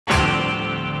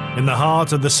In the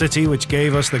heart of the city which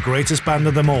gave us the greatest band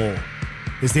of them all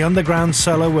is the underground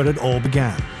cellar where it all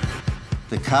began.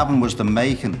 The Cavern was the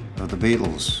making of the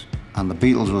Beatles, and the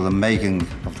Beatles were the making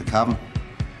of the Cavern.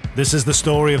 This is the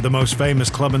story of the most famous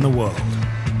club in the world.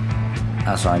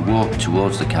 As I walked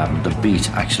towards the Cavern, the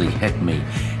beat actually hit me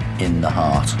in the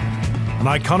heart. An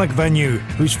iconic venue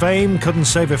whose fame couldn't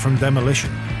save it from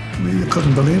demolition. You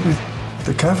couldn't believe it.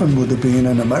 The Cavern would have been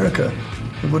in America.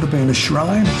 It would have been a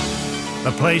shrine.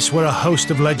 A place where a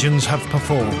host of legends have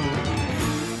performed.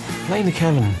 Playing the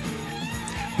Cavern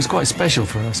was quite special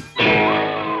for us.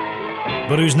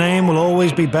 But whose name will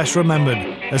always be best remembered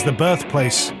as the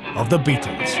birthplace of the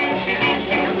Beatles.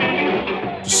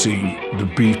 To see the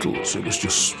Beatles, it was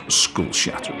just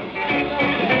skull-shattering.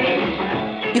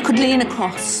 You could lean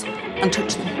across and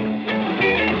touch them.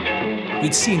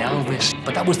 We'd seen Elvis,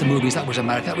 but that was the movies, that was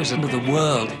America, that was another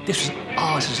world. This was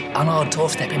ours, this was on our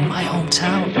doorstep in my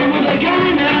hometown.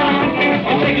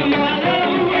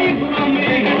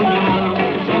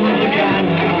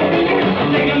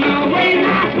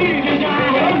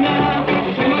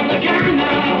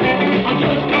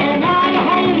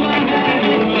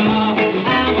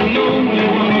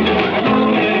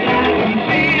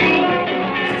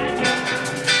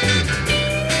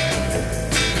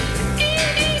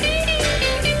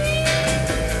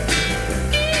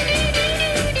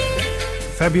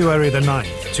 February the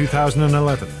 9th,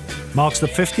 2011, marks the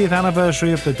 50th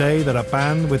anniversary of the day that a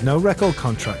band with no record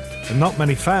contract and not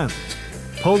many fans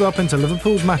pulled up into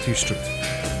Liverpool's Matthew Street,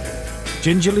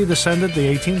 gingerly descended the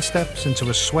 18 steps into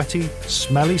a sweaty,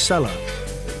 smelly cellar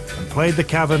and played the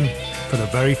Cavern for the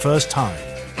very first time.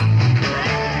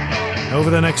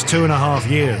 Over the next 2.5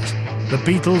 years, the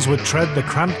Beatles would tread the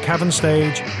cramped Cavern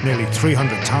stage nearly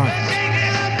 300 times.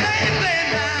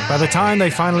 By the time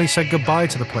they finally said goodbye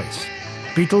to the place,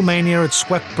 Beatlemania had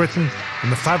swept Britain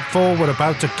and the Fab Four were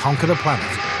about to conquer the planet.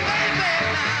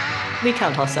 We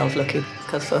count ourselves lucky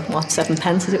because for, 7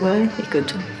 pence as it were, you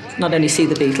could not only see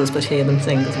the Beatles but hear them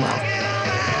sing as well.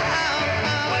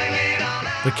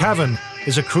 The Cavern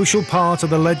is a crucial part of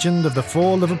the legend of the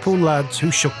 4 Liverpool lads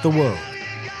who shook the world.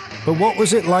 But what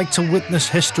was it like to witness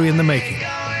history in the making?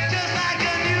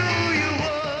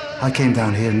 I came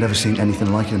down here and never seen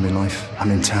anything like it in my life.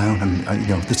 I'm in town and,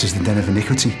 this is the den of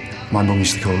iniquity, my mum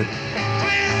used to call it.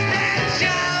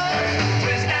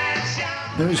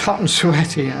 It was hot and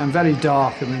sweaty and very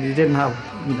dark. I mean, you didn't have,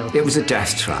 It was a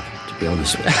death trap, to be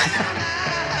honest with you.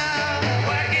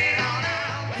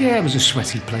 Yeah, it was a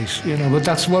sweaty place, but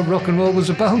that's what rock and roll was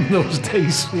about in those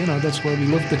days. That's why we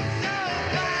loved it.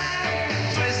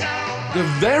 The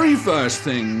very first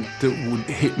thing that would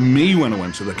hit me when I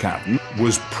went to the Cavern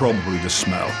was probably the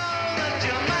smell.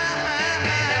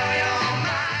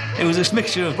 It was this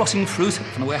mixture of rotting fruit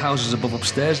from the warehouses above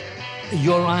upstairs,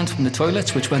 urine from the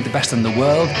toilets, which weren't the best in the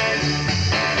world.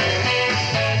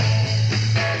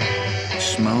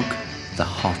 Smoke, the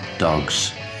hot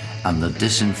dogs, and the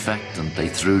disinfectant they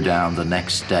threw down the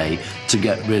next day to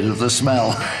get rid of the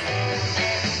smell.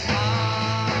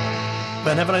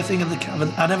 Whenever I think of the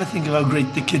Cavern, I never think of how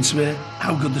great the kids were,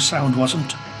 how good the sound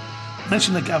wasn't.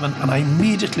 Mention the Cavern and I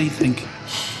immediately think,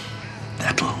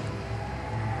 nettle.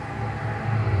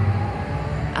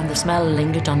 And the smell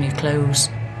lingered on your clothes.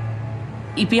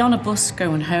 You'd be on a bus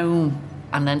going home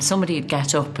and then somebody would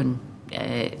get up and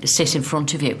sit in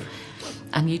front of you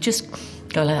and you just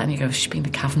go like that and you go, she's been the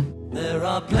Cavern. There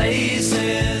are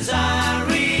places I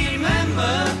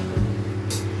remember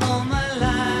all my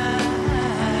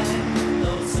life,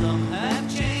 though some have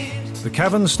changed. The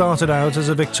Cavern started out as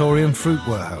a Victorian fruit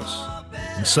warehouse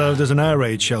and served as an air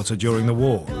raid shelter during the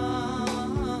war,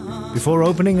 before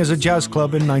opening as a jazz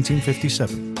club in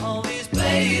 1957. All these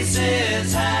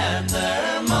places had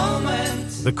their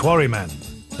moments. The Quarrymen,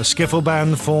 a skiffle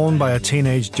band formed by a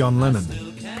teenage John Lennon,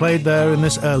 played there in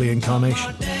this early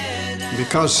incarnation.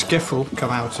 Because skiffle come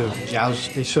out of jazz,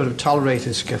 they sort of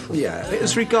tolerated skiffle. Yeah, it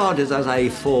was regarded as a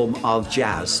form of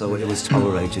jazz, so it was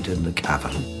tolerated in the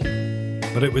Cavern.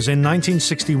 But it was in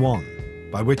 1961,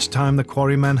 by which time the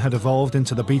Quarrymen had evolved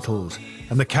into the Beatles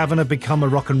and the Cavern had become a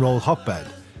rock and roll hotbed,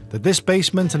 that this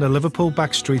basement in a Liverpool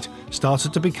backstreet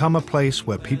started to become a place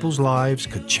where people's lives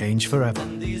could change forever.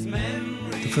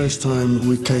 The first time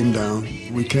we came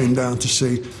down to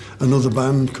see another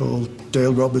band called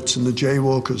Dale Roberts and the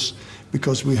Jaywalkers,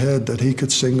 because we heard that he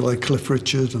could sing like Cliff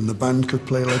Richard and the band could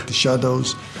play like the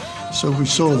Shadows. So we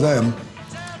saw them,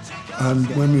 and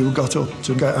when we got up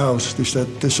to get out, they said,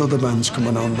 this other band's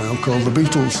coming on now called the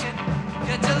Beatles.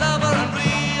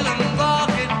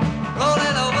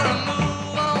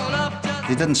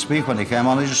 He didn't speak when he came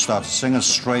on, he just started singing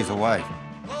straight away.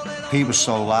 Pete was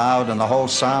so loud and the whole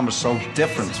sound was so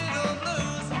different.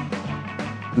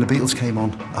 And the Beatles came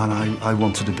on, and I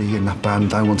wanted to be in that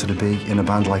band. I wanted to be in a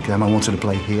band like them. I wanted to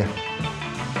play here.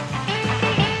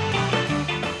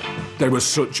 They were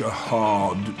such a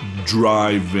hard,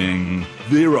 driving,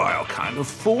 virile kind of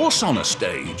force on a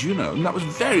stage, you know, and that was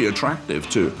very attractive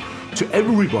to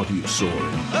everybody who saw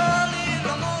it.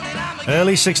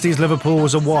 Early 60s Liverpool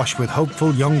was awash with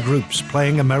hopeful young groups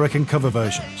playing American cover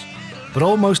versions. But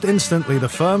almost instantly, the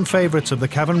firm favourites of the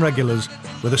Cavern regulars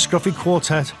were the scruffy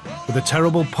quartet with a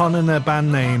terrible pun in their band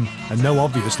name and no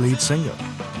obvious lead singer.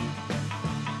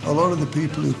 A lot of the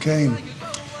people who came,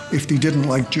 if they didn't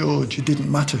like George, it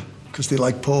didn't matter, because they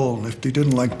liked Paul. And if they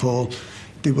didn't like Paul,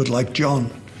 they would like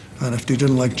John. And if they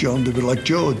didn't like John, they would like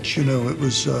George. You know, it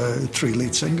was 3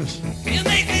 lead singers.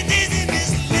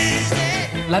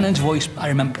 Lennon's voice, I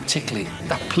remember particularly,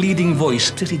 that pleading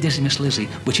voice, Dizzy Dizzy Miss Lizzie,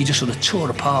 which he just sort of tore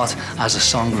apart as a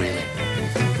song, really.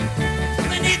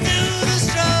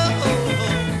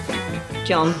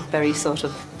 John, very sort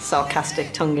of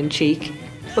sarcastic, tongue-in-cheek,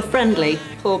 but friendly.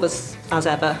 Paul was, as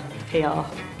ever, PR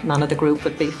man of the group,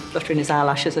 would be fluttering his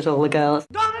eyelashes at all the girls.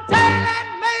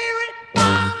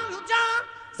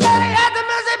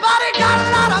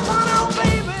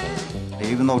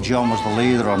 Even though John was the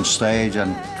leader on stage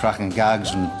and cracking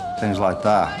gags and things like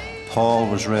that, Paul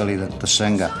was really the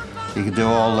singer. He could do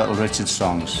all Little Richard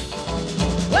songs.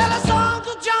 Well, a song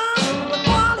to John with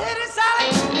one hit is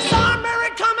Sally. He saw Mary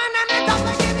coming and he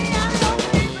don't give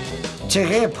me. To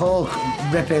hear Paul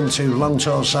rip into Long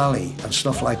Tall Sally and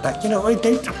stuff like that, you know,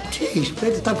 geez,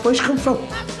 where did that voice come from?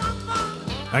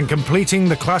 And completing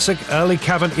the classic early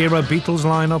Cavern era Beatles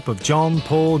lineup of John,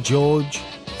 Paul, George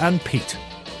and Pete.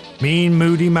 Mean,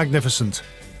 moody, magnificent,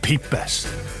 Pete Best.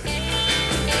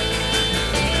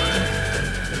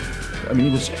 I mean,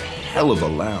 he was a hell of a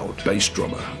loud bass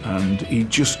drummer, and he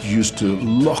just used to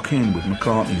lock in with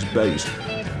McCartney's bass.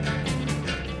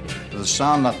 The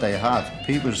sound that they had,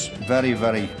 Pete was very,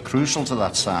 very crucial to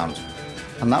that sound.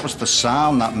 And that was the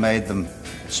sound that made them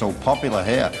so popular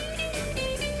here.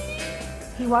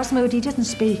 He was moody, he didn't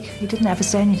speak, he didn't ever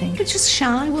say anything. He was just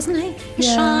shy, wasn't he?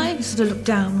 Yeah, Shy. he sort of looked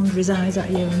down under his eyes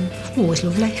at you and always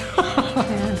lovely.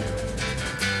 Yeah.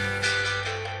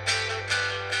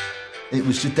 It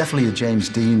was definitely a James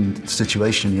Dean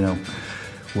situation, you know,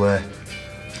 where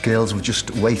girls would just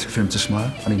wait for him to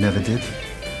smile, and he never did.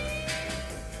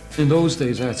 In those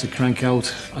days, I had to crank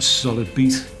out a solid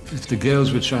beat. If the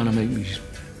girls were trying to make me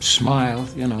smile,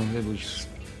 you know,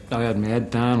 I had my head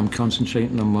down, I'm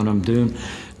concentrating on what I'm doing.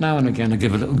 Now and again, I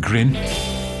give a little grin.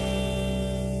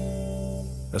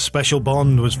 A special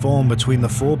bond was formed between the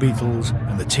 4 Beatles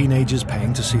and the teenagers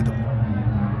paying to see them.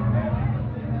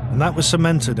 And that was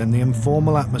cemented in the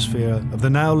informal atmosphere of the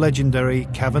now legendary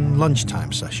Cavern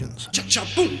lunchtime sessions.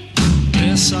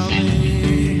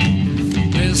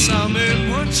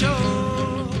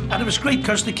 And it was great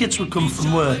because the kids would come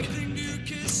from work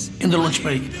in the lunch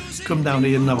break, come down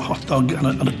here and have a hot dog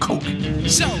and a Coke.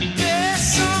 So,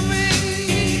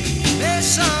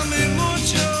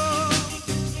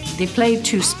 They played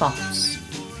 2 spots.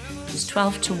 It was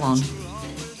 12 to 1,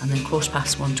 and then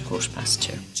 1:15 to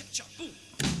 2:15.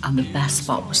 And the best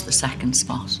spot was the second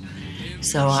spot.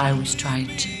 So I always tried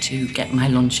to get my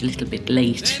lunch a little bit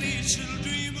late.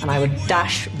 And I would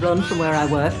dash, run from where I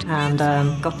worked and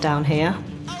got down here,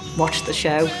 watched the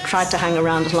show, tried to hang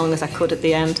around as long as I could at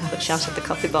the end, have a chat at the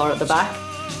coffee bar at the back.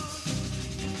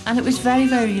 And it was very,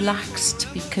 very relaxed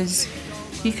because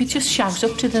you could just shout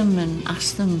up to them and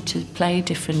ask them to play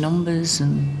different numbers,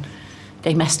 and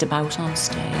they messed about on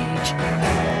stage.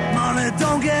 Money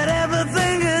don't get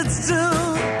everything it's due.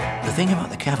 The thing about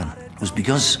the Cavern was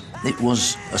because it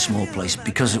was a small place,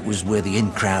 because it was where the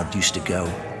in crowd used to go.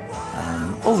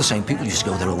 All the same people used to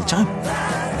go there all the time.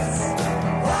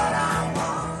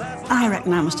 I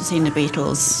reckon I must have seen the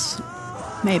Beatles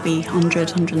maybe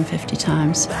 100, 150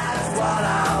 times.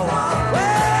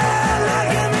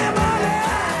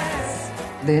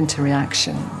 The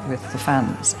interaction with the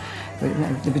fans,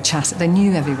 they would chat, they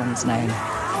knew everyone's name.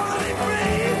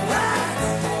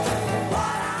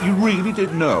 You really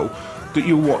did know that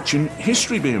you're watching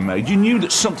history being made. You knew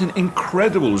that something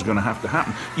incredible was going to have to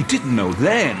happen. You didn't know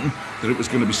then that it was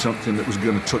going to be something that was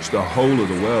going to touch the whole of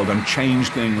the world and change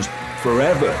things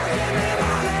forever.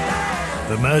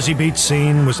 The Merseybeat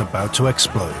scene was about to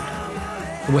explode.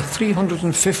 There were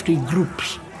 350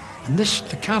 groups, and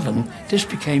the Cavern, this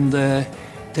became their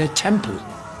temple,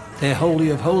 their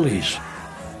holy of holies.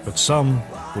 But some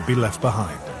would be left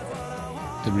behind.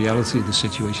 The reality of the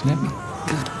situation hit me.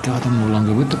 Good God, I'm no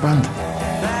longer with the band.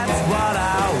 That's what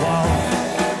I want.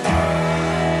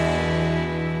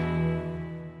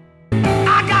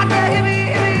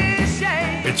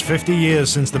 It's 50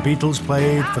 years since the Beatles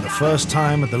played for the first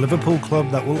time at the Liverpool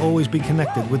club that will always be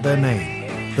connected with their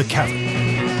name, the Cavern.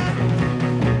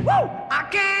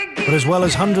 But as well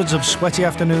as hundreds of sweaty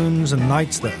afternoons and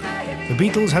nights there, the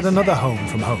Beatles had another home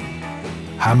from home,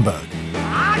 Hamburg.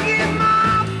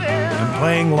 And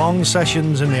playing long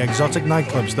sessions in the exotic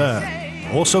nightclubs there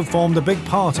also formed a big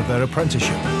part of their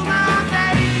apprenticeship.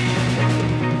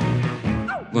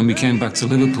 When we came back to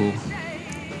Liverpool,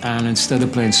 and instead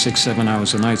of playing 6-7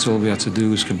 hours a night, all we had to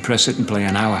do was compress it and play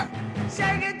an hour.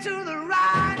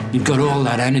 You got all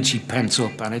that energy pent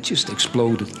up and it just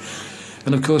exploded.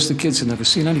 And of course the kids had never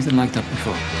seen anything like that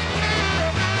before.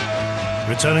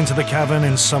 Returning to the Cavern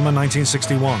in summer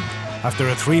 1961, after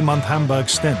a 3-month Hamburg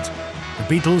stint, the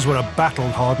Beatles were a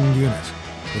battle-hardened unit,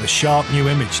 with a sharp new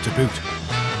image to boot.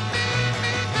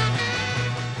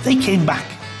 They came back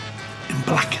in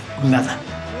black leather.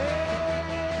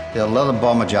 They had leather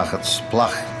bomber jackets,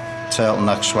 black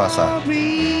turtleneck sweater,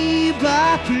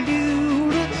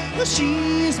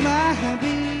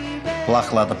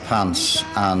 black leather pants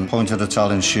and pointed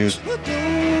Italian shoes. The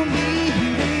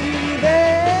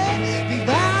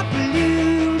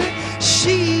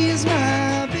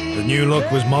new look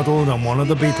was modelled on one of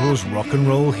the Beatles' rock and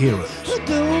roll heroes.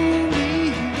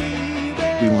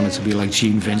 We wanted to be like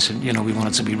Gene Vincent, you know, we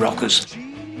wanted to be rockers.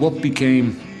 What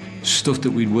became stuff that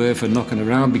we'd wear for knocking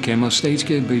around became our stage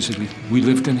gear, basically. We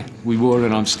lived in it. We wore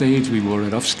it on stage, we wore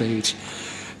it off stage.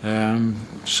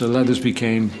 So leathers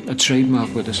became a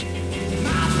trademark with us.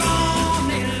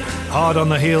 Hard on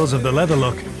the heels of the leather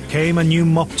look came a new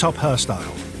mop-top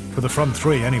hairstyle, for the front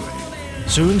three anyway,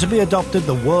 soon to be adopted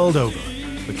the world over.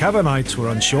 The Cavernites were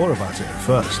unsure about it at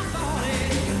first.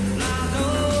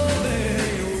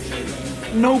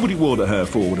 Nobody wore their hair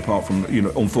forward apart from, you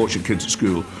know, unfortunate kids at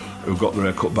school who got their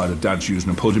hair cut by the dads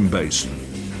using a pudding basin.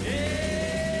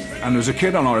 And there was a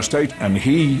kid on our estate, and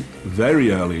he, very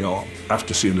early on,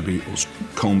 after seeing the Beatles,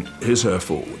 combed his hair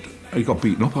forward. He got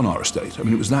beaten up on our estate. I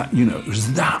mean, it was that, you know, it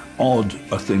was that odd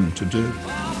a thing to do.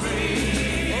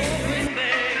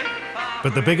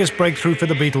 But the biggest breakthrough for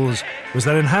the Beatles was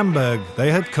that in Hamburg they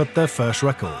had cut their first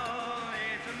record.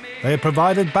 They had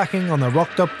provided backing on the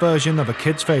rocked-up version of a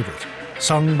kid's favourite,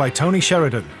 sung by Tony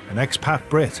Sheridan, an expat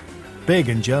Brit, big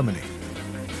in Germany.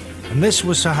 And this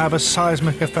was to have a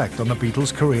seismic effect on the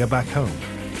Beatles' career back home.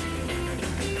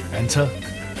 Enter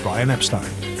Brian Epstein,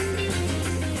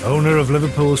 owner of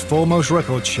Liverpool's foremost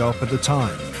record shop at the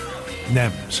time,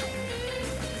 Nems.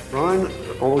 Brian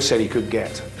always said he could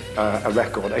get a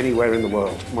record anywhere in the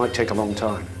world. It might take a long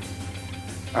time.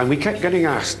 And we kept getting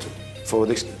asked for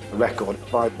this record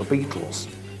by the Beatles.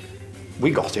 We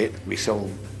got it. We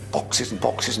sold boxes and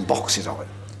boxes and boxes of it.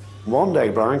 One day,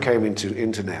 Brian came into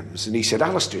Nems and he said,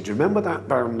 Alistair, do you remember that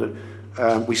band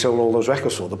that we sold all those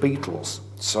records for, the Beatles?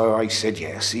 So I said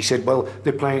yes. He said, well,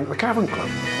 they're playing at the Cavern Club.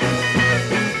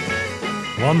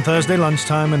 One Thursday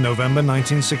lunchtime in November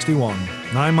 1961,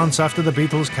 9 months after the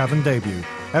Beatles' Cavern debut,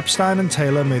 Epstein and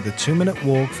Taylor made the 2-minute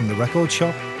walk from the record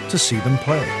shop to see them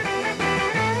play.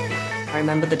 I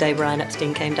remember the day Brian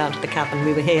Epstein came down to the Cavern.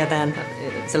 We were here then,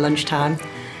 it was a lunchtime,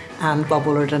 and Bob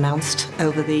Wooler had announced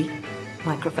over the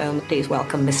microphone, please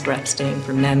welcome Mr. Epstein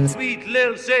from Nems. Sweet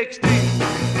little 16,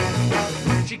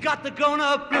 she got the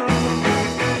grown-up blues.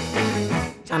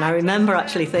 And I remember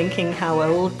actually thinking how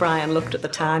old Brian looked at the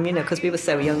time, you know, because we were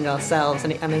so young ourselves.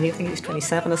 And I think he was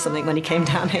 27 or something when he came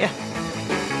down here.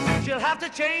 She'll have to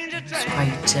change her It's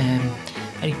quite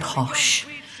very posh,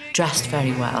 dressed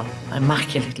very well,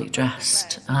 immaculately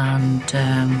dressed, and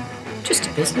just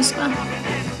a businessman.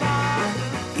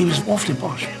 He was awfully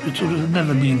posh, but sort of had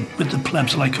never been with the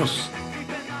plebs like us.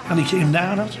 And he came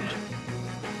down and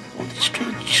all these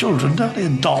children down there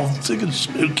dancing and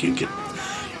smoking.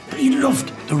 But he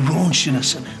loved the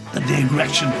raunchiness and the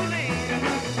aggression.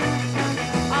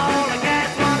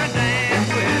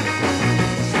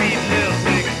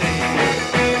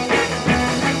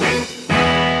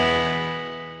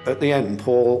 At the end,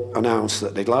 Paul announced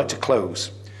that they'd like to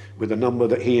close with a number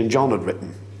that he and John had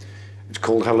written. It's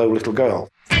called Hello, Little Girl.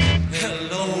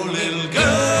 Hello, little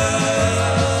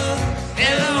girl.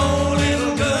 Hello,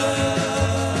 little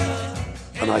girl.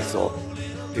 And I thought,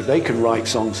 if they can write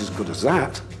songs as good as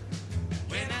that,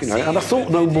 you know, and I thought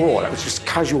no more. That was just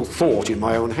casual thought in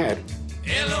my own head.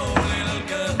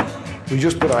 We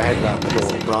just put our head round the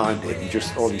door, Brian did, and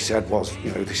just all he said was,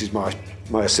 you know, this is my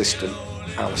assistant,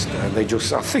 Alistair. And they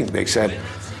just, I think they said,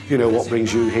 you know, what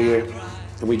brings you here?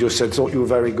 And we just said, thought you were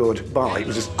very good, bye. It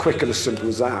was as quick and as simple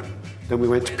as that. Then we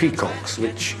went to Peacock's,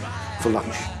 for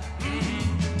lunch.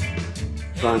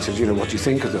 Brian said, you know, what do you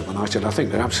think of them? And I said, I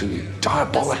think they're absolutely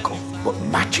diabolical, but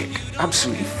magic,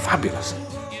 absolutely fabulous.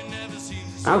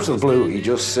 Out of the blue, he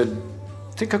just said,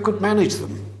 think I could manage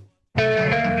them.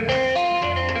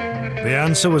 The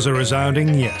answer was a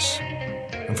resounding yes.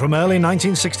 And from early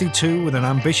 1962, with an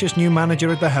ambitious new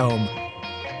manager at the helm,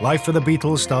 life for the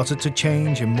Beatles started to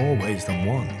change in more ways than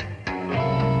one.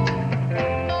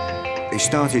 They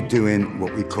started doing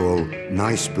what we call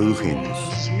nice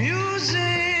bookings.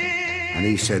 And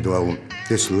he said, well,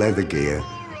 this leather gear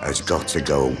has got to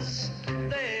go.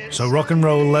 So rock and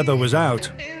roll leather was out,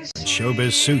 and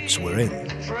showbiz suits were in.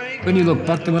 When you look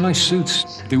back, they were nice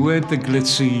suits. They weren't the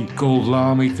glitzy gold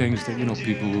army things that,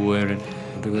 people were wearing.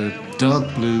 They were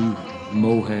dark blue,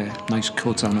 mohair, nice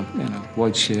cut on them,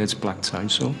 white shirts, black tie.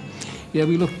 So, yeah,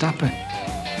 we looked dapper.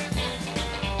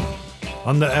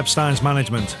 Under Epstein's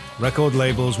management, record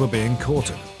labels were being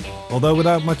courted, although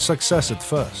without much success at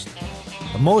first.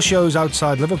 And more shows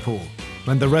outside Liverpool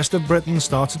meant the rest of Britain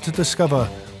started to discover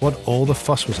what all the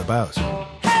fuss was about.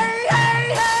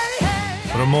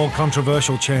 But a more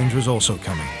controversial change was also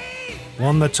coming,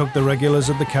 one that took the regulars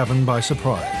at the Cavern by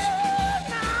surprise.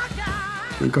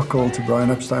 We got called to Brian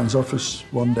Epstein's office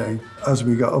one day. As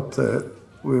we got up there,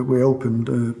 we opened,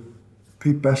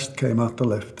 Pete Best came out the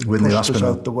lift and pushed us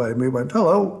out the way. And we went,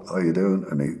 hello, how you doing?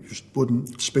 And he just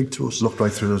wouldn't speak to us. Looked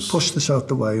right through us. Pushed us out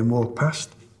the way and walked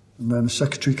past. And then the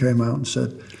secretary came out and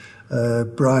said,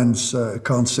 Brian's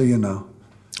can't see you now.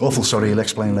 Awful sorry, he'll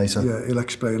explain later. Yeah, he'll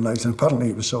explain later. And apparently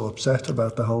he was so upset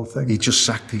about the whole thing. He just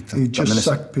sacked Pete. He just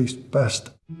sacked Pete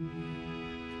Best.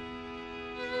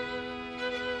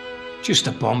 Just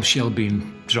a bombshell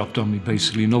being dropped on me,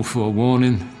 basically. No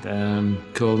forewarning.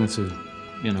 Called into,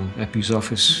 Eppie's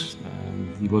office.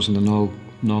 He wasn't a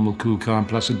normal, cool, calm,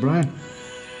 placid Brian.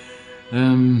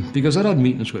 Because I'd had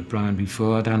meetings with Brian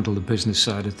before. I'd handled the business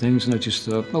side of things, and I just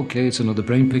thought, OK, it's another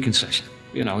brain-picking session.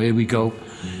 Here we go.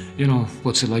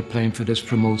 What's it like playing for this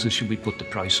promoter? Should we put the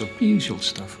price up? The usual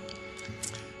stuff.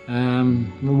 I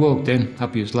walked in,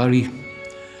 happy as Larry.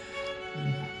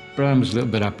 Brian was a little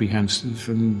bit apprehensive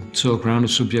and talked around the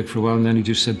subject for a while, and then he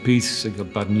just said, Pete, I've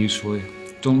got bad news for you.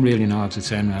 Don't really know how to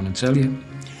turn around and tell you.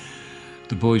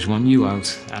 The boys want you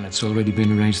out, and it's already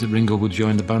been arranged that Ringo would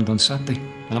join the band on Saturday.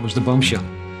 And that was the bombshell.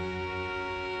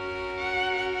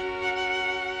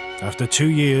 After 2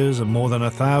 years and more than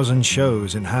 1,000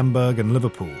 shows in Hamburg and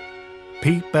Liverpool,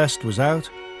 Pete Best was out,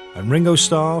 and Ringo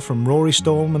Starr from Rory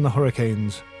Storm and the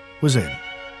Hurricanes was in.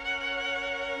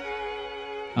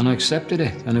 And I accepted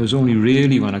it, and it was only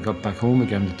really when I got back home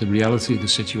again that the reality of the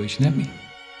situation hit me.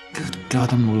 Good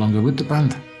God, I'm no longer with the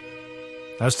band.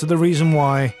 As to the reason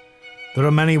why, there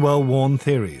are many well-worn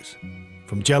theories,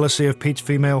 from jealousy of Pete's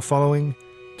female following,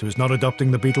 to his not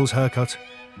adopting the Beatles haircut,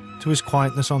 to his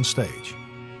quietness on stage.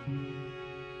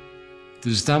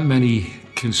 There's that many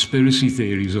conspiracy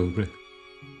theories over it.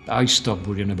 I stopped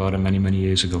worrying about it many, many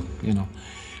years ago,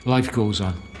 Life goes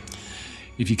on.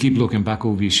 If you keep looking back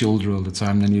over your shoulder all the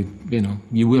time, then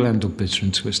you will end up bitter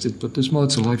and twisted, but there's more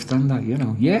to life than that,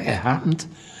 Yeah, it happened,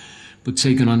 but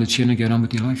take it on the chin and get on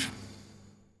with your life.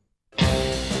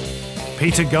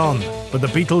 Peter gone, but the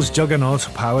Beatles juggernaut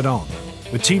powered on,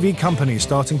 with TV companies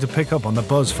starting to pick up on the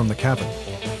buzz from the Cavern.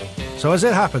 So as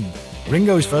it happened,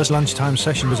 Ringo's first lunchtime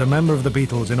session as a member of the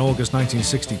Beatles in August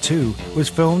 1962 was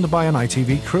filmed by an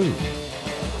ITV crew.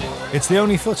 It's the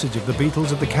only footage of the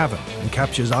Beatles at the Cavern and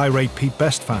captures irate Pete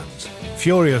Best fans,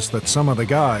 furious that some other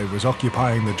guy was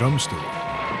occupying the drum stool.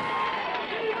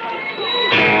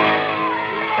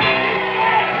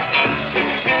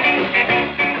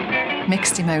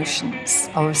 Mixed emotions,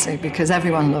 obviously, because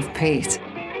everyone loved Pete.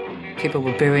 People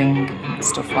were booing and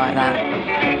stuff like that.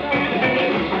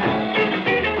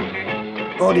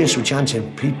 Audience were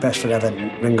chanting, Pete Best forever,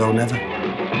 Ringo never.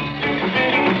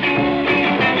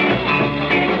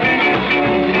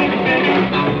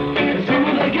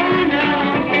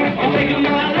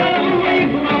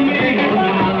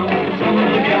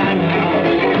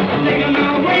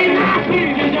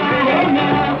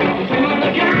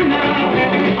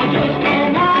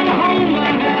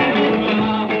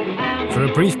 For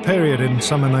a brief period in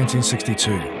summer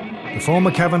 1962, the former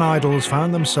Cavern idols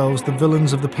found themselves the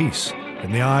villains of the piece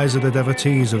in the eyes of the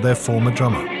devotees of their former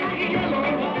drummer.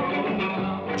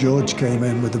 George came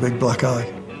in with a big black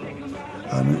eye.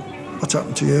 And what's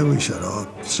happened to you? He said, oh,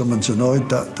 someone's annoyed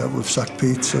that we've sacked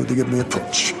Pete, so they give me a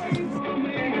punch. I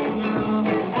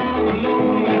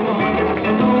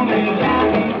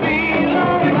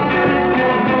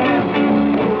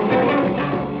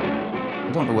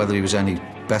don't know whether he was any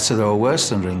better or worse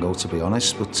than Ringo, to be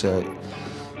honest, but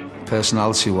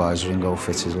personality-wise, Ringo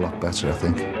fitted a lot better, I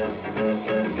think.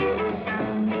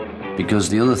 Because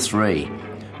the other three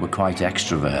were quite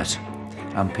extrovert,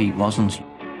 and Pete wasn't.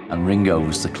 And Ringo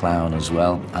was the clown as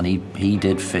well, and he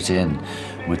did fit in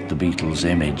with the Beatles'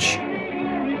 image.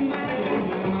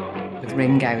 With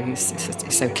Ringo, he's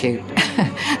so cute.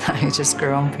 He just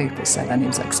grew on people, so then he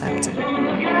was accepted.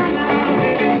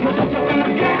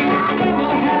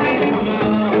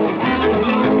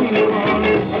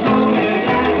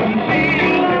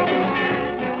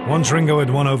 Once Ringo had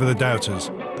won over the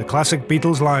doubters, the classic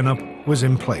Beatles lineup was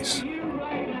in place.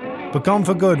 But gone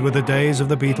for good were the days of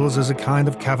the Beatles as a kind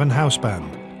of cavern house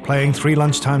band, playing 3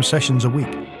 lunchtime sessions a week.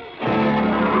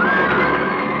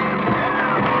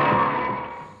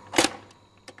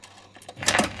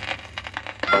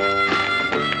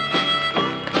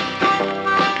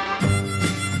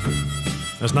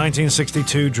 As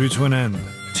 1962 drew to an end,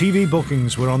 TV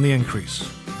bookings were on the increase,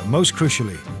 and most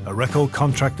crucially, a record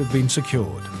contract had been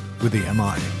secured with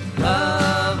EMI.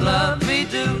 Love, love me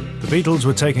do. The Beatles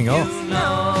were taking off. You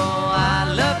know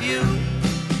I love you.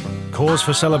 Cause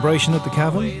for celebration at the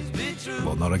Cavern?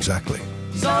 Well, not exactly.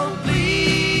 So please,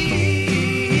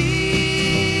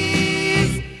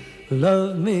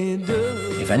 love me do.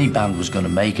 If any band was going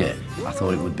to make it, I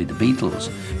thought it would be the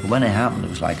Beatles. But when it happened, it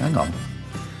was like, hang on,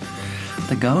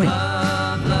 they're going.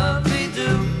 Love, love me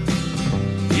do.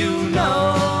 You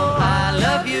know I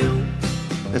love you.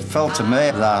 It felt to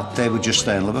me that they would just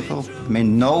stay in Liverpool. I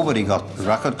mean, nobody got a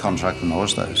record contract in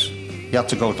those days. You had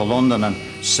to go to London and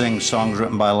sing songs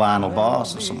written by Lionel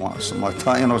Barnes or something like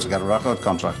that, you know, to get a record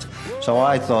contract. So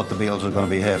I thought the Beatles were going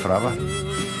to be here forever.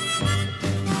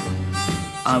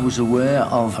 I was aware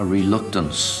of a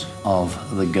reluctance of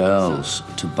the girls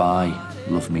to buy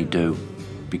Love Me Do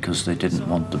because they didn't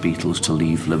want the Beatles to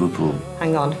leave Liverpool.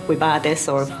 Hang on, we buy this,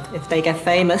 or if they get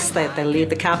famous, they'll leave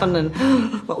the Cavern, and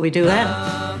what do we do then?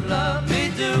 Love, love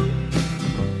me do.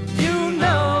 You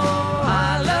know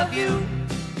I love you.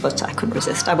 But I couldn't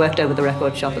resist. I worked over the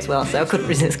record shop as well, so I couldn't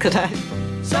resist, could I?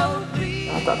 So please,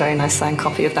 I've got a very nice signed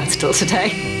copy of that still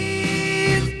today.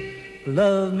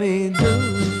 love me do.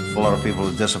 A lot of people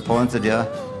were disappointed, yeah,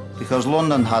 because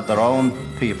London had their own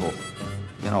people,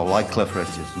 you know, like Cliff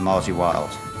Richard and Marty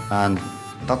Wilde. And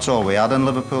that's all we had in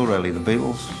Liverpool, really, the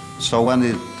Beatles. So when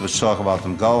there was talk about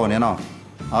them going, you know,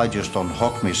 I just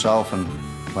unhooked myself and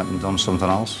went and done something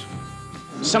else.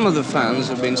 Some of the fans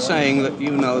have been saying that,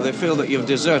 you know, they feel that you've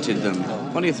deserted them.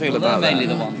 What do you feel about that? They're mainly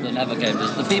the ones that never came to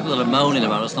us. The people that are moaning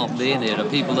about us not being here are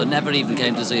people that never even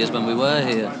came to see us when we were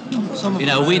here. You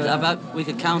know, we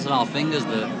could count on our fingers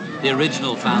the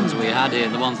original fans we had here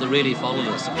and the ones that really followed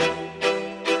us.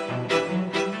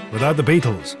 Without the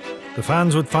Beatles, the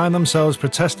fans would find themselves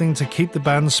protesting to keep the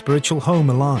band's spiritual home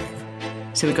alive.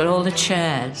 So we got all the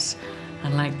chairs,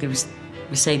 and like there was,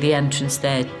 we say, the entrance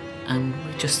there, and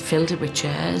we just filled it with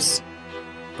chairs.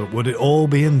 But would it all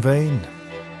be in vain?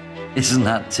 Isn't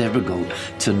that typical,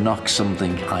 to knock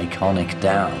something iconic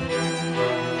down?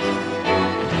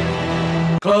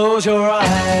 Close your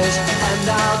eyes and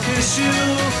I'll kiss you.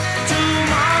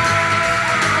 Tomorrow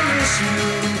I'll miss you.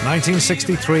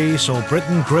 1963 saw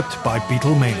Britain gripped by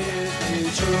Beatlemania.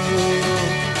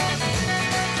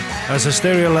 As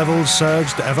hysteria levels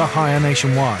surged ever higher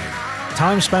nationwide,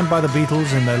 time spent by the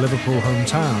Beatles in their Liverpool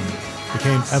hometown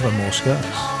became ever more scarce.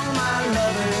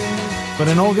 But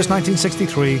in August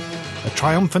 1963, a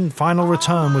triumphant final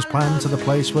return was planned to the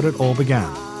place where it all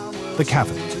began, the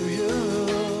Cavern.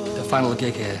 The final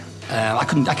gig here, we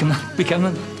couldn't get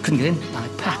in. I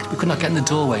packed. We could not get in the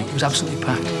doorway. It was absolutely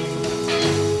packed.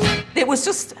 It was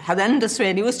just horrendous,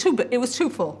 really. It was too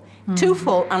full. Too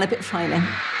full and a bit frightening.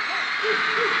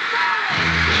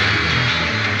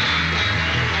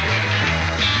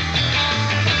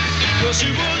 Well,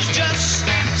 she was just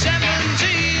 17,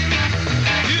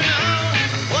 you know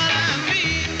what I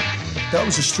mean. That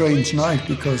was a strange night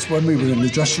because when we were in the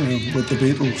dressing room with the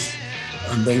Beatles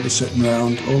and they were sitting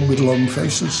around all with long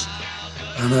faces,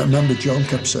 and I remember John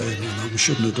kept saying, you know, we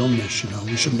shouldn't have done this, you know,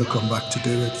 we shouldn't have come back to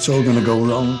do it. It's all going to go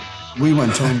wrong. We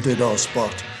went on, did our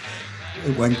spot.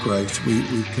 It went great.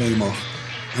 We came off.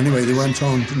 Anyway, they went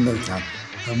on, didn't they? Yeah.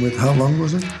 And with how long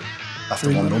was it? After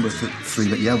one number,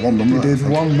 one number. They did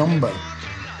one number,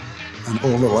 and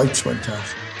all the lights went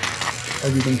out.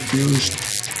 Everything fused.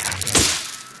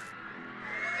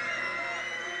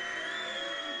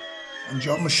 And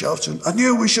John was shouting, I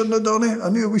knew we shouldn't have done it. I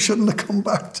knew we shouldn't have come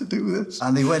back to do this.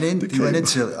 And they went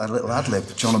into a little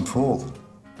ad-lib, John and Paul.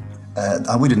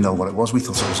 And we didn't know what it was. We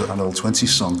thought it was an old 20s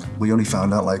song. We only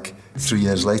found out like 3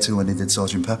 years later when they did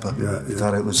Sgt. Pepper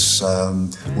that it was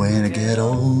when I get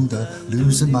older,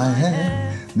 losing my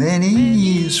hair, many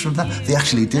years from that. They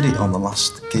actually did it on the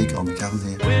last gig on the Cavern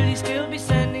here. Will you still be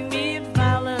sending me a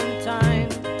Valentine?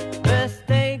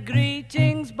 Birthday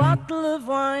greetings, bottle of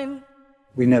wine.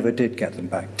 We never did get them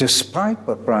back, despite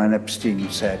what Brian Epstein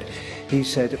said. He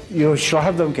said, you shall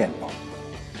have them again, Bob.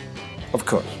 Of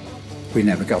course, we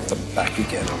never got them back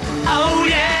again. Oh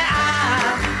yeah,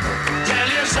 I'll tell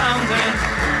you something.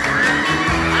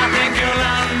 I think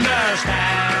you'll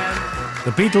understand.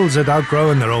 The Beatles had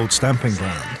outgrown their old stamping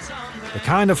ground. The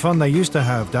kind of fun they used to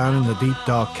have down in the deep,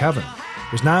 dark cavern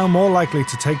was now more likely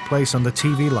to take place under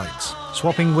TV lights,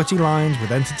 swapping witty lines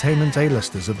with entertainment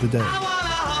A-listers of the day.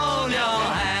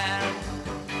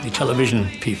 The television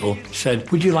people said,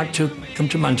 would you like to come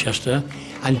to Manchester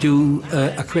and do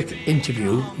a quick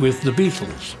interview with the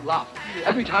Beatles?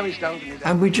 Every time he's down to me.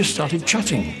 And we just started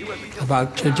chatting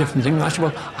about different things. I said,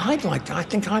 well, I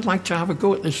think I'd like to have a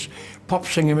go at this pop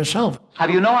singer myself. Have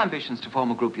you no ambitions to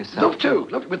form a group yourself? Love to.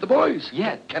 Love with the boys.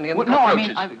 Yeah. Kenny and the Cockroaches.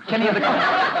 No, I mean, Kenny and the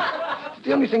Cockroaches.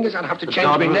 The only thing is I'd have to change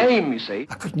my name, you see.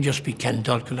 I couldn't just be Ken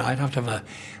Dodd, could I? I'd have to have a,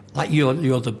 like you're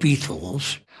the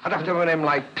Beatles. I'd have to have a name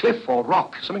like Cliff or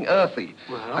Rock, something earthy.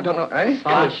 Well, I don't know, eh?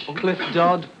 Cliff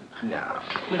Dodd. No.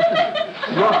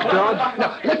 Rock Dodd?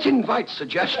 No, let's invite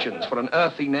suggestions for an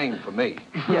earthy name for me.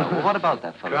 Yeah, well, what about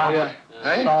that, fellow?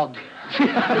 Eh? Sod.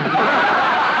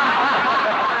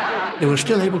 They were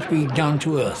still able to be down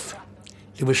to earth.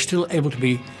 They were still able to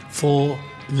be for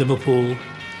Liverpool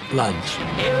lads.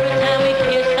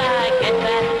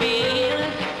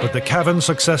 But the Cavern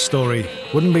success story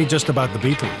wouldn't be just about the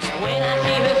Beatles.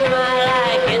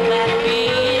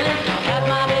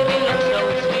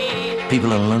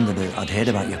 People in London had heard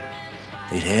about you.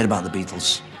 They'd heard about the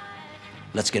Beatles.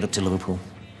 Let's get up to Liverpool.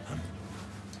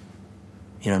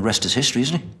 You know, rest is history,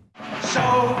 isn't it?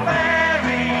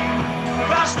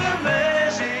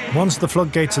 Once the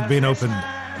floodgates had been opened,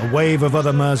 a wave of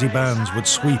other Mersey bands would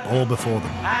sweep all before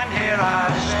them.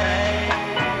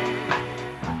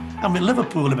 I mean,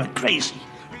 Liverpool went crazy.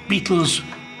 Beatles,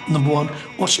 number one,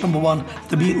 us number one,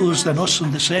 the Beatles, then us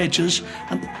and the Sages,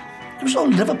 and it was all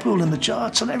Liverpool in the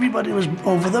charts, and everybody was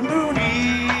over the moon. Each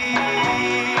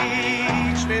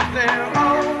with their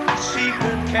own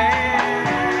secret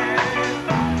care.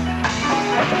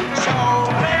 So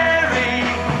very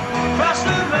across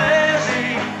the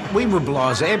Mersey. We were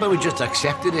blasé, but we just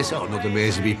accepted it. Oh, another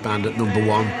Mersey beat band at number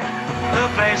one. The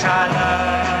place I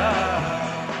love.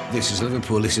 This is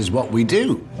Liverpool, this is what we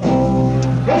do.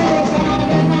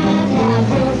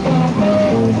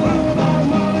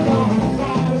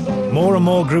 More and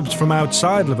more groups from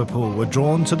outside Liverpool were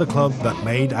drawn to the club that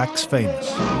made acts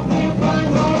famous.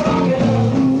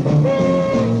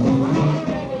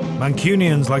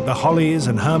 Mancunians like the Hollies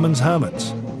and Herman's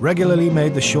Hermits regularly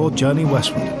made the short journey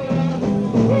westward.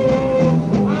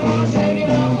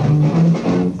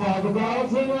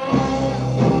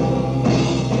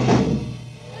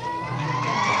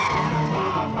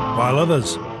 While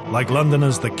others, like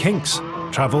Londoners the Kinks,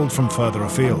 travelled from further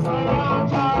afield.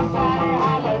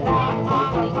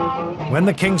 When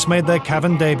the Kinks made their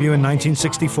Cavern debut in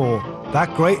 1964,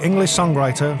 that great English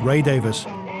songwriter, Ray Davies,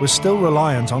 was still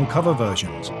reliant on cover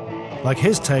versions, like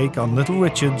his take on Little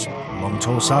Richard's Long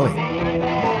Tall Sally.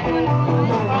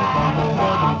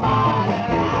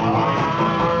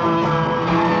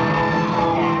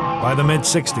 By the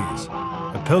mid-60s,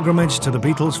 a pilgrimage to the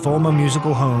Beatles' former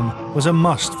musical home was a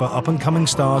must for up-and-coming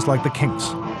stars like the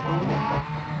Kinks.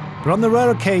 But on the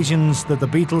rare occasions that the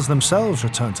Beatles themselves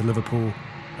returned to Liverpool,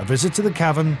 a visit to the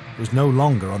Cavern was no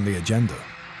longer on the agenda.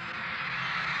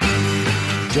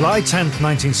 July 10th,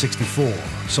 1964,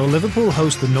 saw Liverpool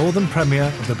host the northern premiere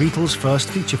of the Beatles' first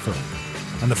feature film,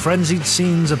 and the frenzied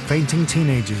scenes of fainting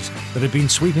teenagers that had been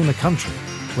sweeping the country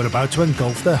were about to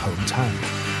engulf their hometown.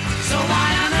 So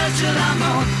why on earth should I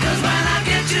moan? 'Cause when I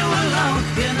get you alone,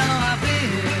 you know I'll be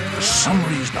here. For some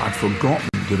reason, I'd forgotten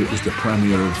that it was the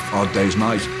premiere of Odd Day's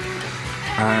Night.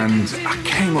 And I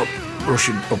came up,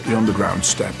 rushing up the underground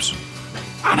steps.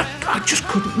 And I just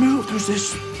couldn't move. There was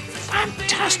this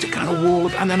fantastic kind of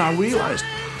wall. And then I realised,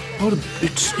 oh,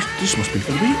 this must be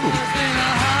for the Beatles.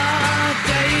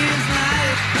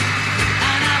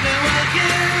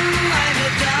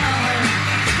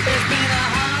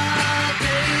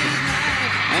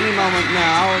 Any moment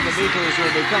now, the Beatles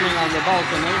will be coming on the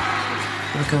balcony.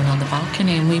 We were going on the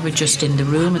balcony and we were just in the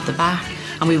room at the back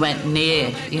and we went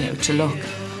near, to look.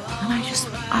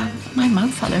 And my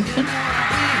mouth fell open. I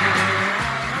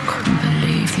couldn't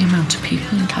believe the amount of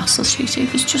people in Castle Street.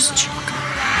 It was just shocking.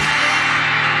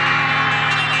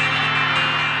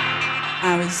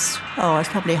 I was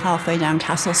probably halfway down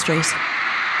Castle Street.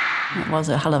 It was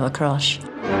a hell of a crush.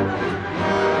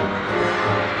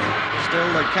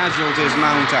 Still the casualties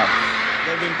mount up.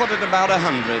 They've been put at about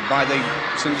 100 by the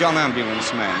St John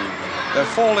ambulance men. They're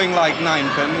falling like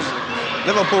ninepins.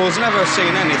 Liverpool's never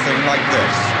seen anything like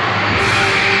this.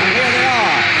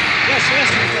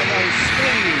 Just listen to those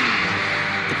screams.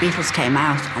 The Beatles came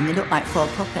out and they looked like 4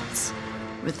 puppets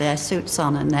with their suits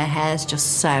on and their hair's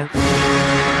just so.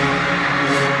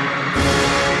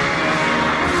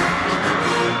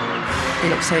 They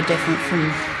look so different from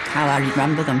how I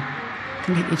remember them.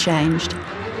 Completely changed.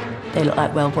 They look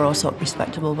like well brought up,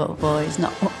 respectable little boys,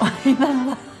 not you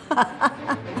know.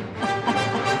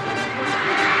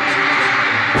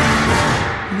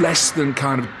 Less than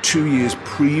kind of 2 years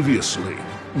previously,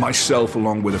 myself,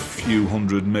 along with a few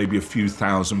hundred, maybe a few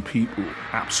thousand people,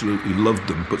 absolutely loved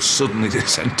them, but suddenly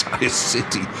this entire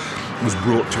city was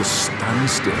brought to a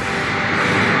standstill.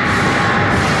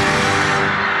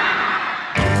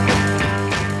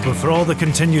 But for all the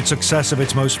continued success of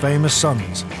its most famous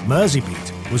sons,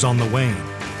 Merseybeat was on the wane,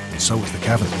 and so was the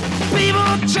Cavern.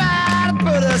 People try to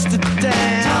put us to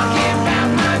down. Talking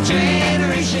about my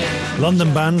generation.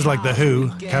 London bands like The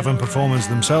Who, Cavern performers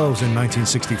themselves in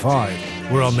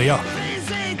 1965, were on the up.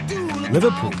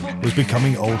 Liverpool was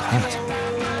becoming old hat.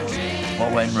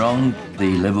 What went wrong?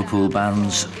 The Liverpool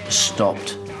bands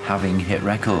stopped having hit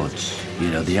records. You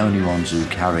know, the only ones who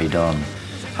carried on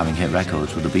having hit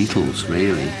records were the Beatles,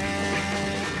 really.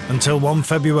 Until one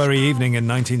February evening in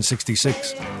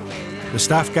 1966, the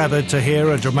staff gathered to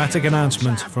hear a dramatic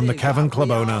announcement from the Cavern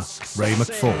Club owner, Ray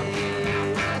McFall.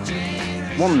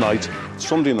 One night,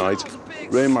 Sunday night,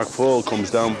 Ray McFall comes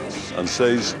down and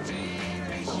says,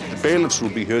 the bailiffs will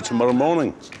be here tomorrow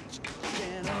morning.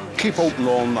 Keep open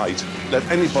all night, let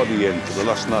anybody in for the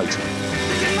last night.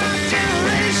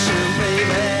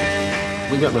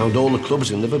 We went round all the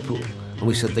clubs in Liverpool and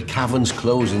we said, the Cavern's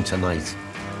closing tonight,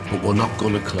 but we're not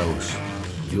going to close.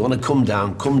 If you want to come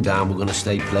down, we're going to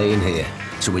stay playing here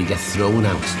till we get thrown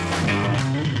out.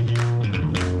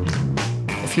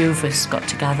 A few of us got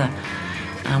together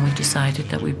and we decided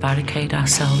that we'd barricade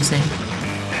ourselves in.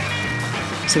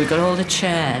 So we got all the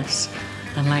chairs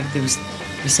and like there was,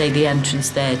 we say the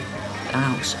entrance there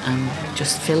out and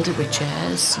just filled it with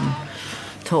chairs and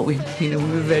thought we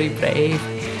were very brave.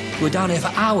 We were down here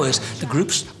for hours. The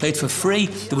groups played for free.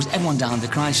 There was everyone down there,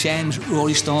 Crying Shames,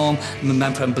 Rory Storm,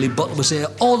 my friend Billy Butler was here.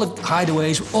 All the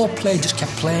hideaways, all played, just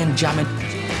kept playing, jamming.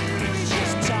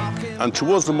 And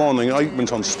towards the morning, I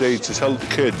went on stage to tell the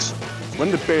kids, when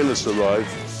the bailiffs arrive,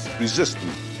 resist them.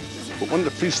 But when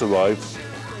the police arrive,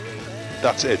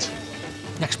 that's it.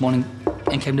 Next morning,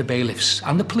 in came the bailiffs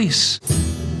and the police.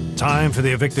 Time for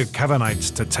the evicted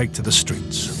Cavernites to take to the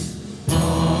streets.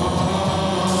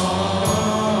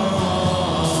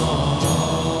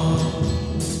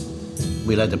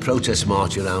 We led a protest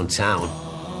march around town.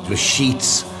 There were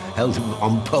sheets held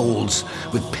on poles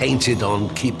with painted on,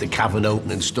 keep the cavern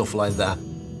open and stuff like that.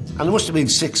 And there must have been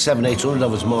 600, 700, 800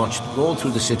 of us marched all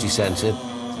through the city centre.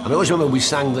 And I always remember we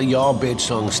sang the Yardbird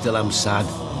song, Still I'm Sad.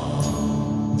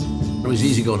 It was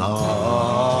easy going,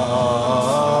 ah.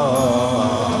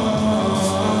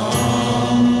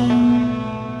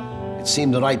 It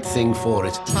seemed the right thing for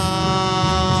it.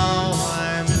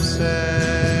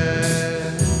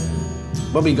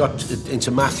 When we got into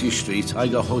Matthew Street, I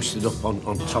got hoisted up on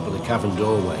top of the cavern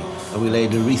doorway and we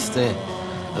laid a wreath there.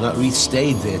 And that wreath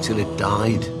stayed there till it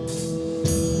died.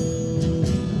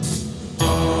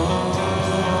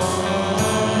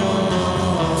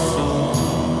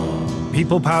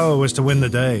 People power was to win the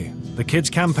day. The kids'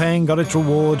 campaign got its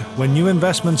reward when new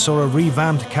investment saw a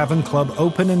revamped Cavern Club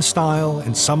open in style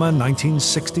in summer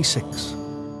 1966.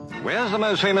 Where's the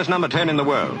most famous number 10 in the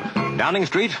world? Downing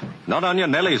Street? Not on your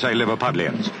Nelly, say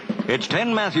Liverpudlians. It's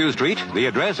 10 Matthew Street, the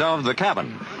address of the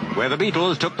Cavern, where the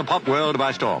Beatles took the pop world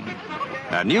by storm.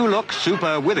 A new look,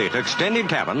 super with it extended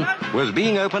cavern was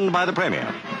being opened by the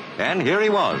Premier. And here he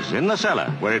was, in the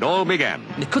cellar, where it all began.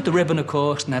 They cut the ribbon, of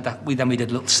course, and then we did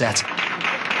a little set.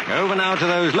 Over now to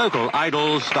those local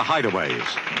idols, the hideaways.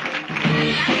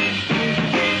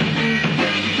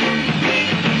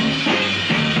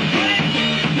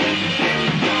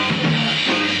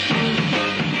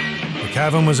 The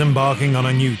Cavern was embarking on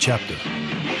a new chapter.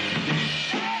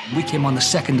 We came on the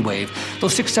second wave.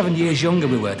 Those 6, 7 years younger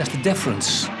we were, that's the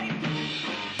difference.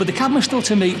 But the Cavern still,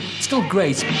 to me, still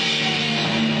great.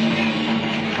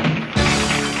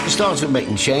 We started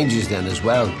making changes then as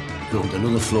well. We built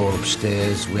another floor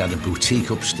upstairs, we had a boutique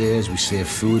upstairs, we served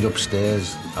food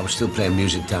upstairs. I was still playing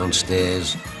music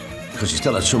downstairs, because you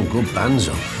still had some good bands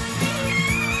on.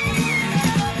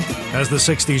 As the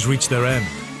 60s reached their end,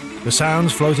 the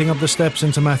sounds floating up the steps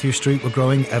into Matthew Street were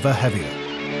growing ever heavier.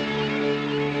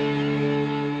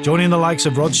 Joining the likes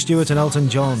of Rod Stewart and Elton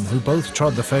John, who both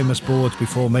trod the famous boards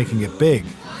before making it big,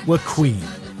 were Queen,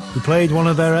 who played one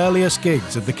of their earliest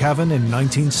gigs at the Cavern in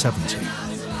 1970.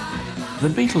 The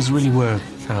Beatles really were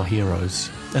our heroes,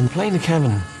 and playing the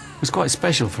Cavern was quite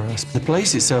special for us. The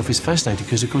place itself is fascinating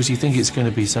because, of course, you think it's going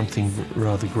to be something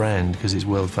rather grand because it's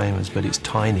world famous, but it's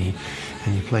tiny,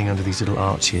 and you're playing under these little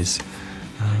arches.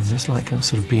 It's like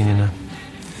sort of being in an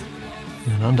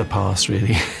underpass,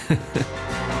 really.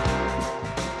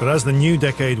 But as the new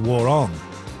decade wore on,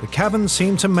 the Cavern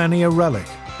seemed to many a relic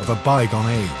of a bygone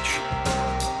age.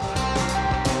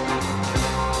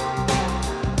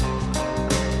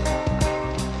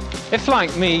 If,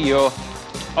 like me, you're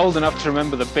old enough to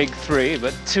remember the big three,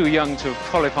 but too young to have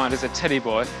qualified as a teddy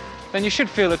boy, then you should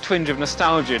feel a twinge of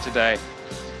nostalgia today.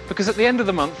 Because at the end of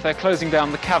the month, they're closing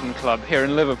down the Cavern Club here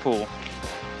in Liverpool.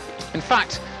 In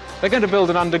fact, they're going to build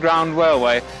an underground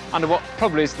railway under what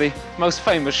probably is the most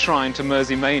famous shrine to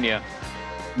Merseymania.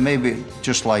 Maybe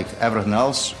just like everything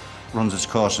else runs its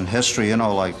course in history, you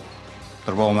know, like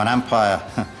the Roman Empire.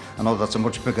 I know that's a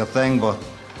much bigger thing, but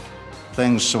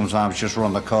things sometimes just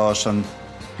run the course and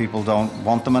people don't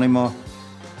want them anymore.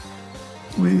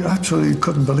 We actually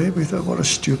couldn't believe it. We thought, what a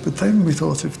stupid thing. We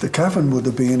thought if the Cavern would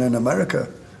have been in America,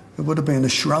 it would have been a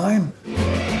shrine.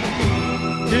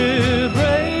 It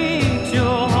breaks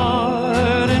your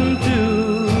heart in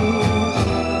two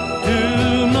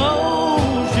to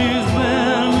know she's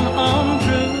been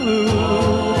untrue.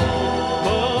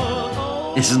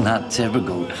 Isn't that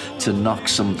typical, to knock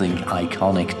something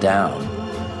iconic down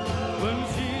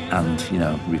and, you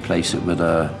know, replace it with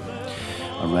a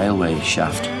railway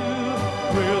shaft?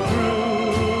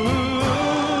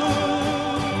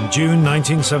 In June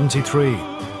 1973,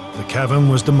 the Cavern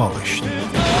was demolished.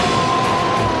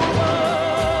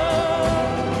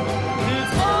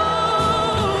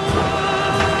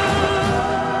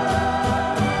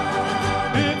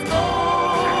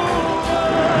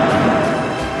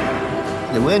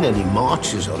 There weren't any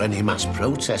marches or any mass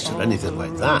protests or anything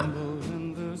like that.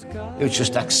 It was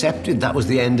just accepted that was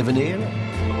the end of an era.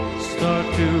 Start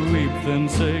to weep, then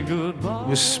say goodbye. It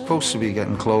was supposed to be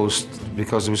getting closed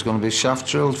because there was going to be a shaft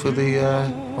drilled for the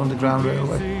underground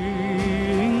railway.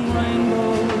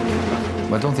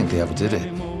 I don't think they ever did it.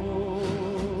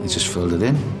 They just filled it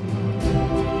in.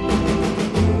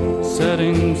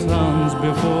 Setting suns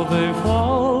before they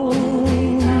fall.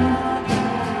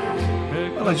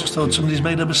 Well, I just thought somebody's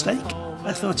made a mistake.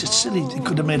 I thought it's silly. They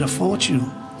could have made a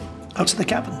fortune out of the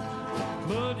Cavern.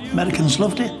 Americans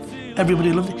loved it.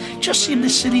 Everybody loved it. Just seemed a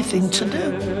silly thing to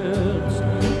do.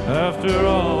 After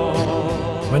all.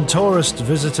 When tourists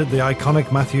visited the iconic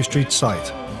Matthew Street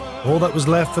site, all that was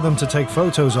left for them to take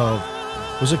photos of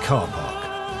was a car park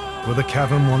where the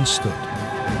Cavern once stood.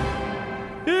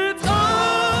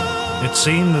 It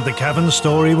seemed that the Cavern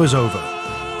story was over.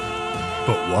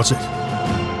 But was it?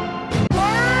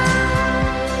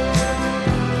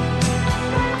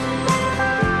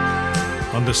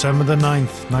 On December the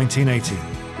 9th, 1980,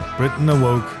 Britain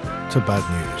awoke to bad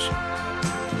news.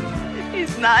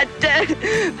 He's not dead.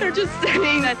 They're just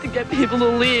saying that to get people to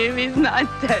leave. He's not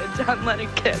dead. John Lennon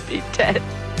can't be dead.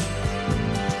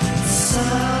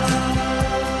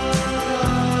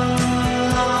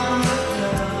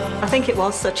 I think it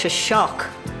was such a shock.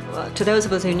 To those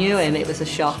of us who knew him, it was a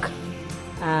shock.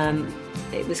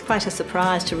 It was quite a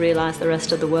surprise to realise the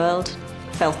rest of the world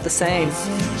felt the same.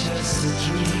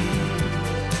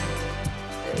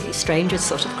 Strangers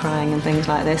sort of crying and things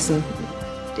like this, and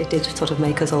it did sort of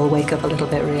make us all wake up a little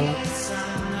bit, really.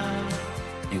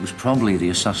 It was probably the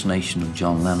assassination of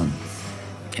John Lennon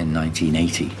in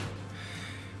 1980,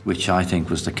 which I think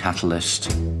was the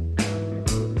catalyst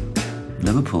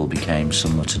Liverpool became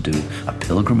somewhat to do a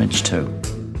pilgrimage to.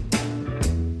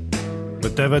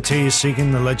 But devotees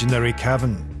seeking the legendary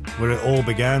Cavern, where it all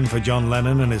began for John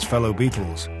Lennon and his fellow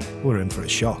Beatles, were in for a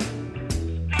shock.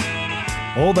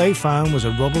 All they found was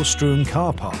a rubble-strewn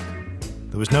car park.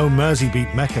 There was no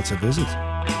Merseybeat Mecca to visit.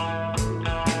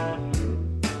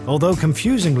 Although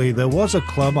confusingly, there was a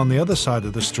club on the other side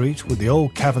of the street with the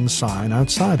old Cavern sign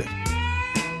outside it.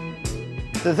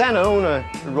 The then owner,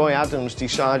 Roy Adams,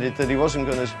 decided that he wasn't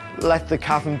going to let the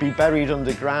Cavern be buried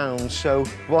underground, so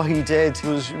what he did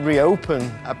was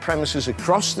reopen a premises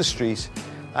across the street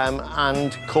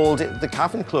and called it the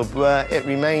Cavern Club, where it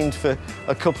remained for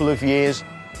a couple of years.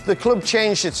 The club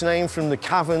changed its name from the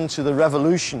Cavern to the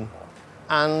Revolution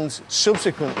and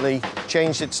subsequently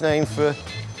changed its name for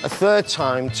a third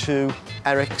time to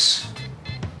Eric's.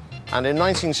 And in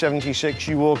 1976,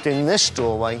 you walked in this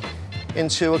doorway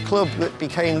into a club that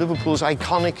became Liverpool's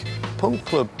iconic punk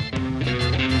club.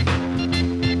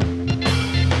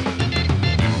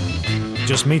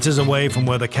 Just meters away from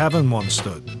where the Cavern once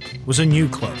stood was a new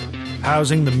club,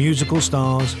 housing the musical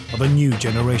stars of a new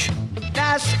generation.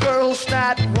 Nice girl's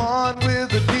not one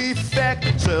with a defect.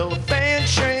 Cellophane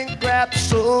shrink wrap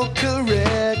so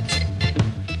correct.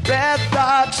 red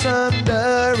dots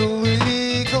under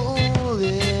illegal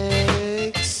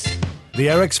lakes. The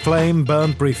Eric's flame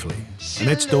burned briefly, and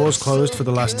its doors closed for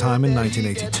the last time in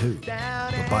 1982.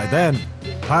 But by then,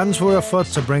 plans were afoot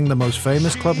to bring the most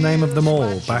famous club name of them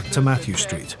all back to Matthew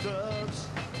Street.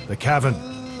 The Cavern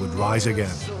would rise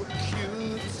again.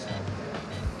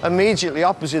 Immediately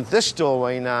opposite this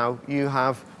doorway now, you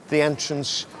have the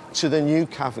entrance to the new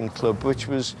Cavern Club, which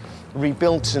was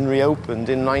rebuilt and reopened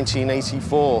in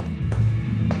 1984.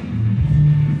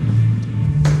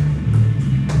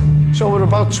 So we're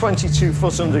about 22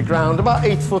 foot underground, about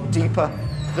 8 foot deeper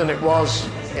than it was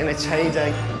in its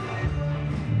heyday.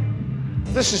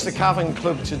 This is the Cavern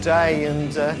Club today,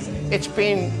 and it's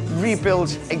been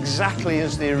rebuilt exactly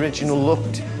as the original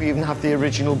looked. We even have the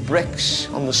original bricks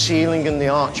on the ceiling and the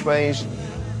archways.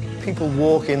 People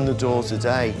walk in the door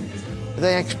today.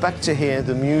 They expect to hear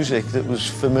the music that was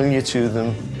familiar to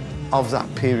them of that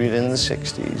period in the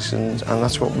 60s, and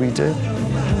that's what we do.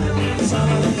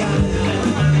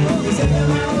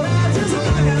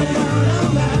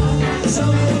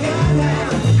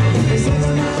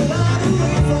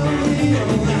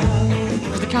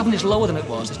 The Cavern is lower than it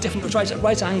was. It's different. It's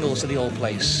right angles to the old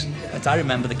place. I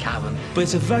remember the Cavern, but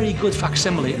it's a very good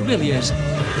facsimile. It really is,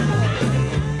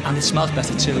 and it smells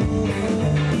better too.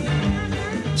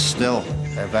 Still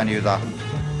a venue that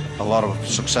a lot of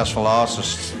successful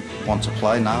artists want to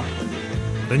play now.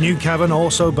 The new Cavern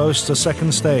also boasts a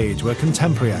second stage where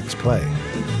contemporary acts play.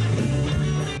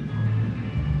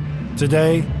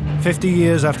 Today, 50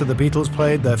 years after the Beatles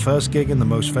played their first gig in the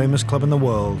most famous club in the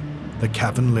world, the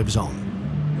Cavern lives on.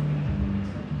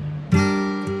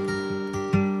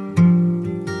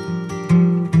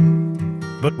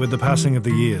 But with the passing of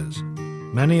the years,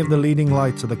 many of the leading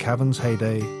lights of the Cavern's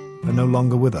heyday are no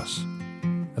longer with us,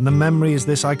 and the memories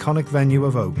this iconic venue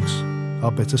evokes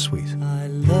are bittersweet. I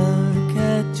look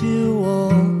at you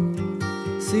all,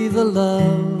 see the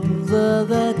lover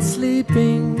that's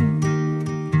sleeping,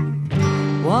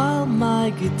 while my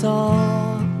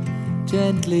guitar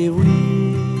gently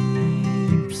weeps.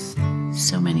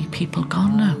 So many people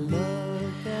gone now,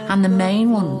 and the main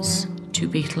ones, 2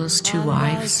 Beatles, 2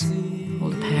 wives, all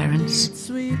the parents,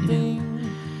 you know.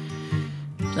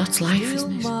 That's life,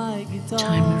 isn't it?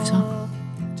 Time moves on.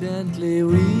 Gently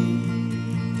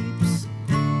weeps.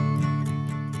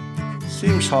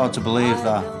 Seems hard to believe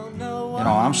that,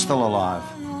 I'm still alive,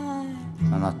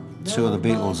 and that 2 of the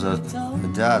Beatles are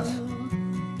dead.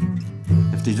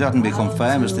 If they hadn't become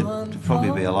famous, they'd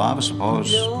probably be alive, I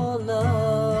suppose.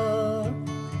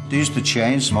 They used to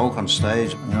chain smoke on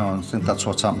stage, I think that's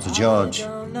what's happened to George.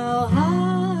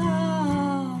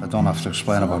 I don't have to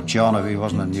explain about John. If he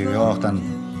wasn't in New York, then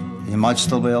he might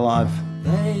still be alive.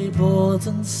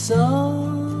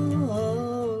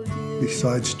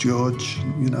 Besides George,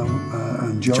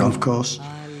 and John, of course,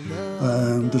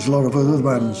 there's a lot of other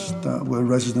bands that were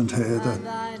resident here that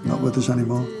are not with us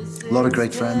anymore. A lot of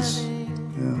great friends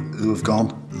who have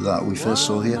gone that we first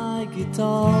saw here.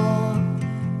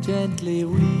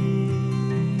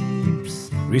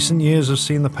 Recent years have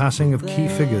seen the passing of key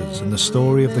figures in the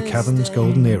story of the Cavern's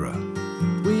golden era.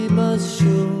 We must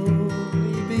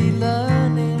surely be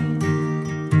learning.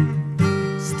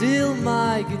 Still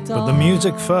my guitar. But the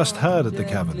music first heard at the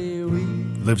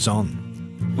Cavern lives on.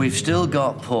 We've still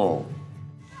got Paul.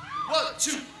 1,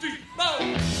 2, 3,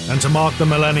 4. And to mark the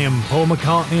millennium, Paul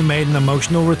McCartney made an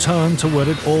emotional return to where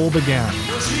it all began.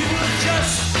 You were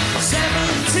just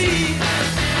 17.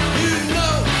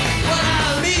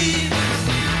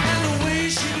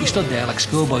 We stood there like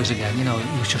schoolboys again, he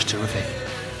was just terrific.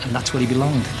 And that's where he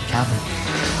belonged, the Cavern.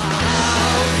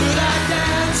 How could I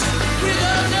dance with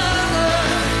another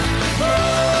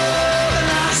more than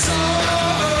I saw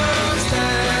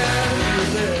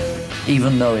her?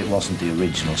 Even though it wasn't the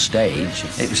original stage,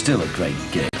 it was still a great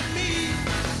gig.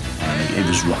 And it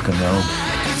was rock and roll. I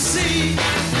can see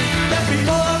that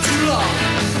before too long,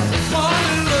 I'll fall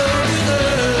in love with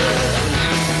her.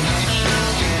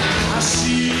 I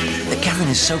see. The Cavern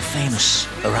is so famous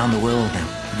around the world now.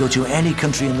 You go to any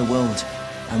country in the world,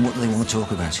 and what do they want to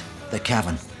talk about? The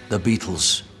Cavern, the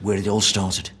Beatles, where it all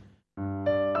started.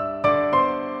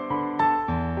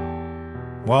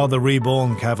 While the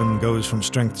reborn Cavern goes from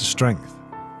strength to strength,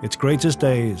 its greatest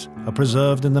days are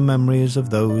preserved in the memories of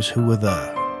those who were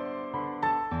there.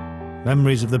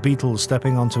 Memories of the Beatles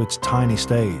stepping onto its tiny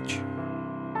stage,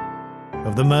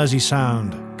 of the Mersey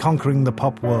sound conquering the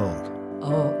pop world,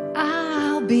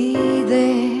 Be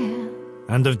there.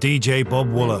 and of DJ Bob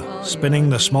Wooler spinning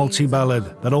the schmaltzy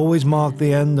ballad that always marked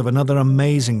the end of another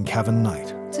amazing Cavern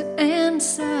night. To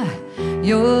answer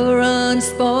your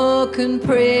unspoken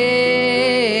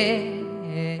prayer.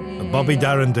 A Bobby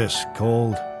Darin disc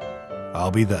called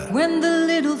I'll Be There. When the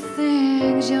little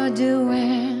things you're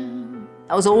doing.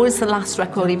 That was always the last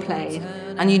record he played,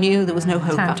 and you knew there was no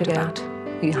hope after that.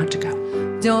 You had to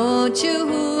go. Don't you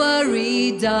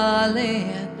worry,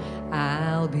 darling,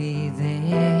 I'll be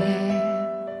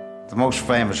there. The most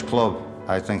famous club,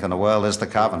 I think, in the world is the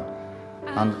Cavern.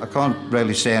 And I can't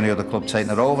really see any other club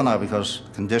taking it over now because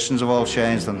conditions have all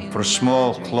changed, and for a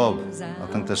small club, I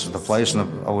think this is the place, and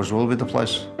it always will be the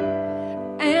place.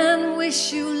 And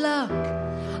wish you luck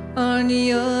on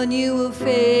your new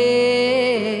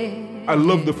affair. I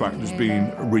love the fact it's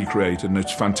been recreated, and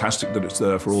it's fantastic that it's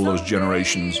there for all those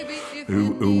generations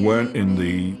who weren't in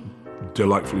the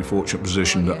delightfully fortunate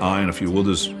position that I and a few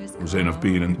others was in of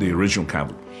being in the original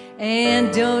Cavern.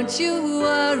 And don't you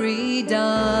worry,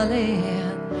 darling,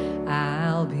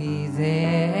 I'll be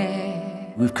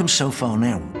there. We've come so far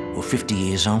now. We're 50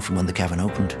 years on from when the Cavern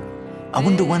opened. I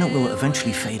wonder when it will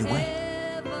eventually fade away.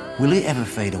 Will it ever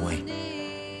fade away?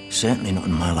 Certainly not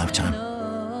in my lifetime.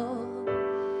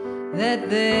 That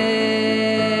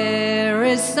there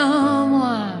is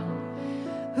someone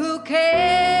who cares.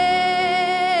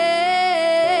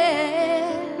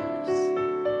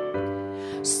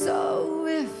 So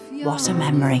if you're... What a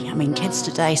memory. I mean, kids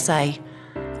today say,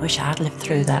 wish I'd lived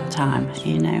through that time,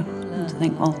 you know. And to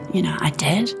think, well, you know, I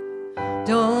did.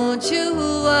 Don't you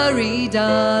worry,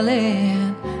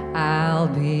 darling, I'll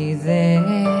be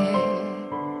there.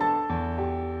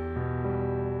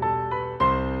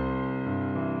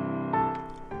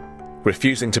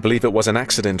 Refusing to believe it was an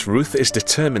accident, Ruth is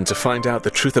determined to find out the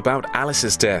truth about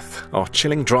Alice's death. Our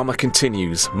chilling drama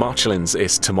continues. Marchlands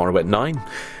is tomorrow at 9.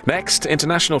 Next,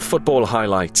 international football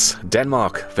highlights.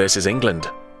 Denmark versus England.